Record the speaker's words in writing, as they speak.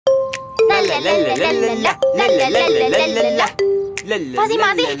Fozi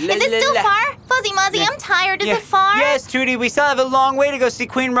Mozi, is it still far? Fozi Mozi, I'm tired. Is it far? Yes, Tutti, we still have a long way to go see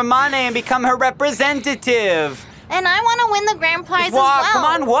Queen Ramane and become her representative. And I want to win the grand prize as well. Come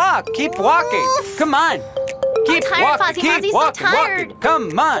on, walk. Keep walking. Come on. Keep walking. Keep walking.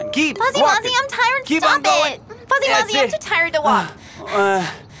 Come on, keep walking. Fozi Mozi, I'm tired. Stop it. Fozi Mozi, I'm too tired to walk.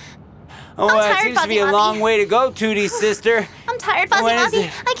 It seems to be a long way to go, Tutti, sister. I'm tired, Fozi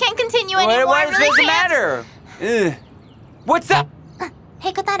Mozi. I can't continue anymore. What is the matter? What's up?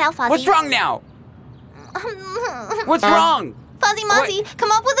 Hey, cut that out, Fozi. What's wrong now? What's wrong? Fozi Mozi,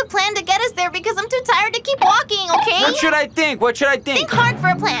 come up with a plan to get us there because I'm too tired to keep walking, okay? What should I think? What should I think? Think hard for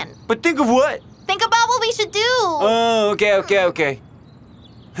a plan. But think of what? Think about what we should do. Oh, okay.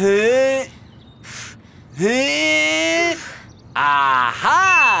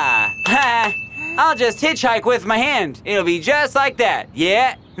 Aha! I'll just hitchhike with my hand. It'll be just like that.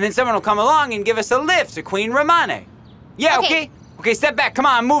 Yeah? And then someone will come along and give us a lift to Queen Ramane. Yeah, okay? Okay, step back. Come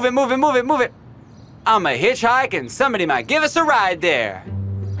on, move it. I'm a hitchhike and somebody might give us a ride there.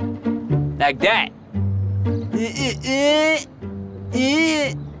 Like that.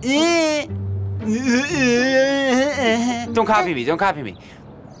 Don't copy me.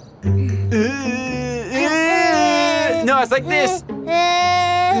 No, it's like this.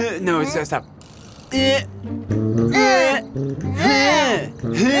 No, stop.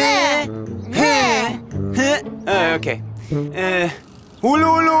 Okay.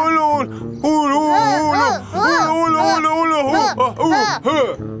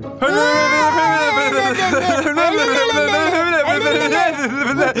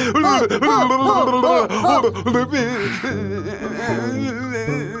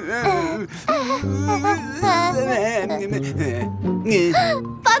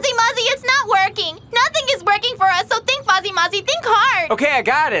 Fozi Mozi, it's not working. Nothing is working for us, so think, Fozi Mozi, think hard. Okay, I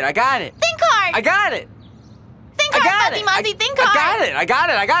got it. Think hard. I got it. Think hard, Fozi Mozi, think hard. I got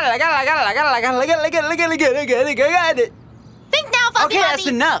it. Think now, Fozi Mozi. Okay, that's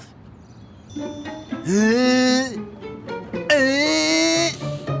enough.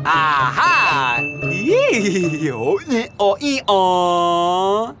 Aha!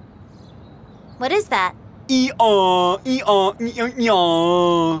 What is that? A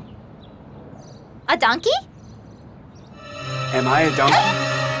donkey? Am I a donkey?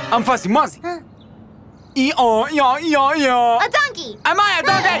 I'm Fozi Mozi. A donkey. Am I a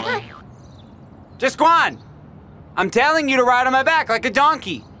donkey? Just go on. I'm telling you to ride on my back like a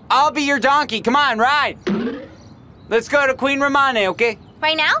donkey. I'll be your donkey. Come on, ride. Let's go to Queen Ramane, okay?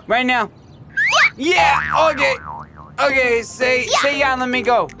 Right now? Right now. Yeah. Okay. Okay. Say yeah and let me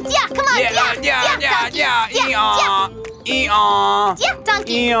go. Yeah. Come on. Yeah.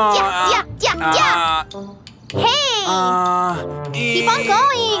 Donkey. Yeah. Hey. Keep on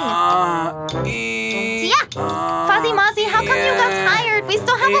going. Yeah. Fozi Mozi, how come you got tired? We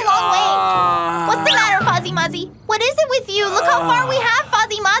still have a long way. What's the matter, Fozi Mozi? What is it with you? Look how far we have,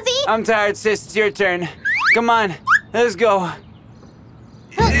 Fozi Mozi. I'm tired, sis. It's your turn. Come on. Let's go.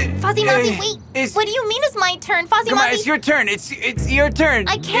 Fozi Mozi, wait. What do you mean it's my turn, Fozi Mozi? Come on, it's your turn. It's your turn.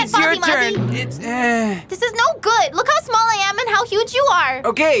 I can't, It's your Fozi Mozi. turn. This is no good. Look how small I am and how huge you are.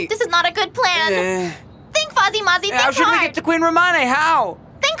 Okay. This is not a good plan. Think, Fozi Mozi, think hard. How should we get to Queen Ramane? How?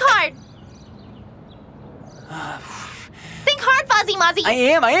 Think hard. Think hard, Fozi Mozi. I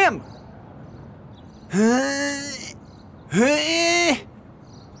am.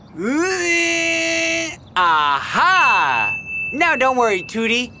 Aha! Now don't worry,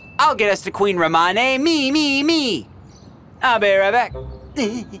 Tutti. I'll get us to Queen Ramane. Me. I'll be right back.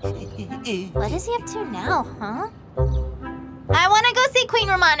 What is he up to now, huh? I want to go see Queen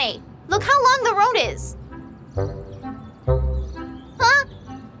Ramane. Look how long the road is. Huh?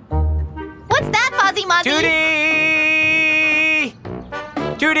 What's that, Fozi Mozi?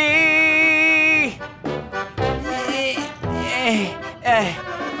 Tutti!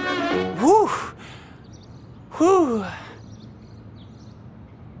 Whew.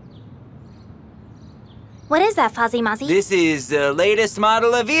 What is that, Fozi Mozi? This is the latest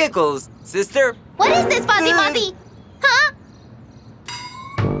model of vehicles, sister. What is this, Fozi Mozi? Huh?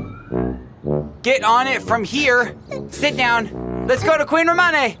 Get on it from here. Sit down. Let's go to Queen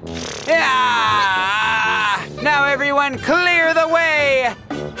Ramane. Yeah! Now everyone clear the way.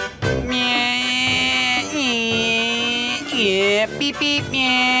 Beep, beep,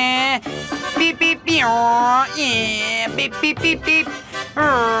 yeah. Beep, beep, yeah. Beep, beep, beep, beep.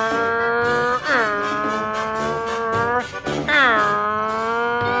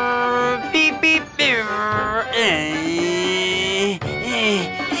 Beep, beep, beep.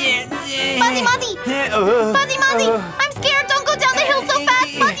 Fozi Mozi! Fozi Mozi! I'm scared! Don't go down the hill so fast!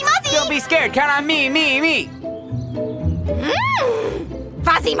 Fozi Mozi! Don't be scared. Count on me.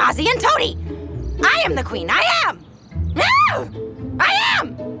 Fozi Mozi and Tutti. I am the queen. I am. No! I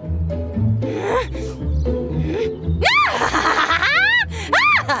am.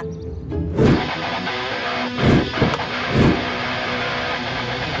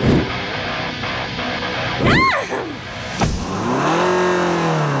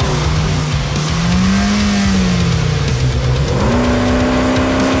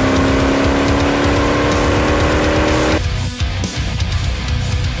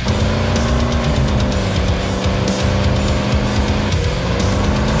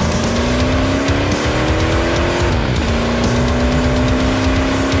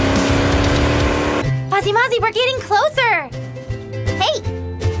 Fozi Mozi, we're getting closer.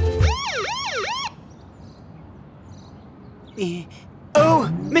 Hey.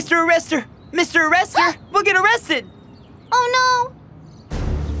 Oh, Mr. Arrester! Mr. Arrester! We'll get arrested! Oh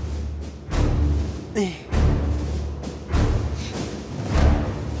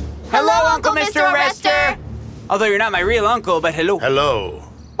Hello, Uncle Mr. Arrester! Although you're not my real uncle, but hello. Hello. no!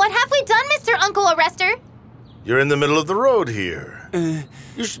 What have we done, Mr. Uncle Arrester? You're in the middle of the road here.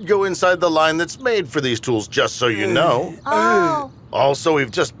 You should go inside the line that's made for these tools, just so you know. Oh. Also,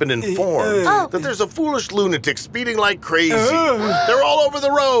 we've just been informed that there's a foolish lunatic speeding like crazy. They're all over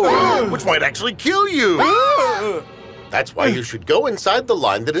the road, which might actually kill you. That's why you should go inside the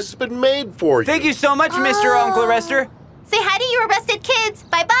line that has been made for you. Thank you so much, Mr. Uncle Arrester. Say hi to your arrested kids.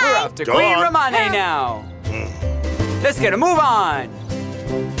 Bye-bye. We're off to Go Queen on. Romane now. Let's get a move on.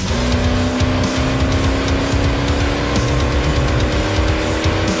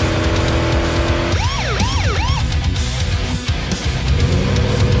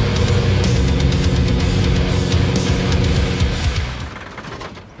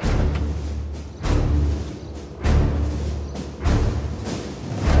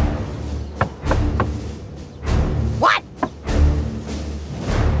 What?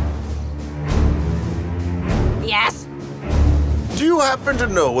 Yes? Do you happen to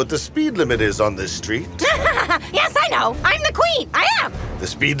know what the speed limit is on this street? Yes, I know. I'm the queen. I am. The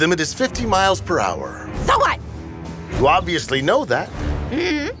speed limit is 50 miles per hour. So what? You obviously know that.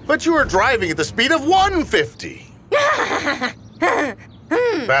 But you are driving at the speed of 150.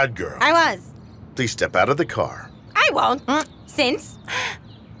 Bad girl. I was. Please step out of the car. I won't. Since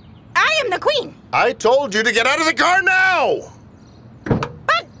I am the queen. I told you to get out of the car now!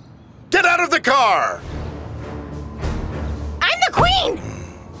 But Get out of the car! I'm the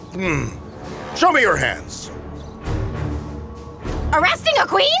queen. Show me your hands. Arresting a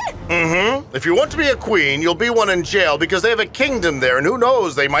queen? If you want to be a queen, you'll be one in jail because they have a kingdom there, and who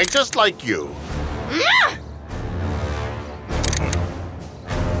knows, they might just like you.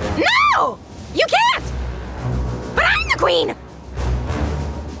 No! You can't! But I'm the queen!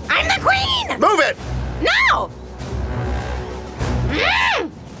 I'm the queen! Move it! No!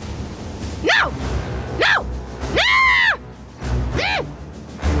 No! No! No!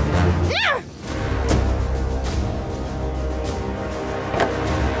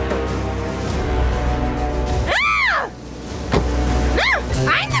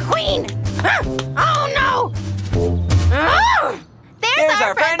 I'm the queen! Oh no! There's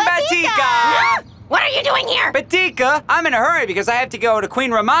our friend Batikha! What are you doing here? Batikha, I'm in a hurry because I have to go to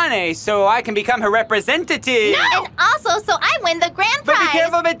Queen Romane so I can become her representative. No! And also, so I win the grand But prize. be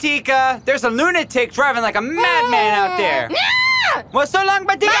careful, Batikha. There's a lunatic driving like a madman out there. No! Well, so long,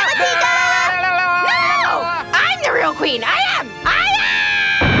 Batikha. No! I'm the real queen. I am.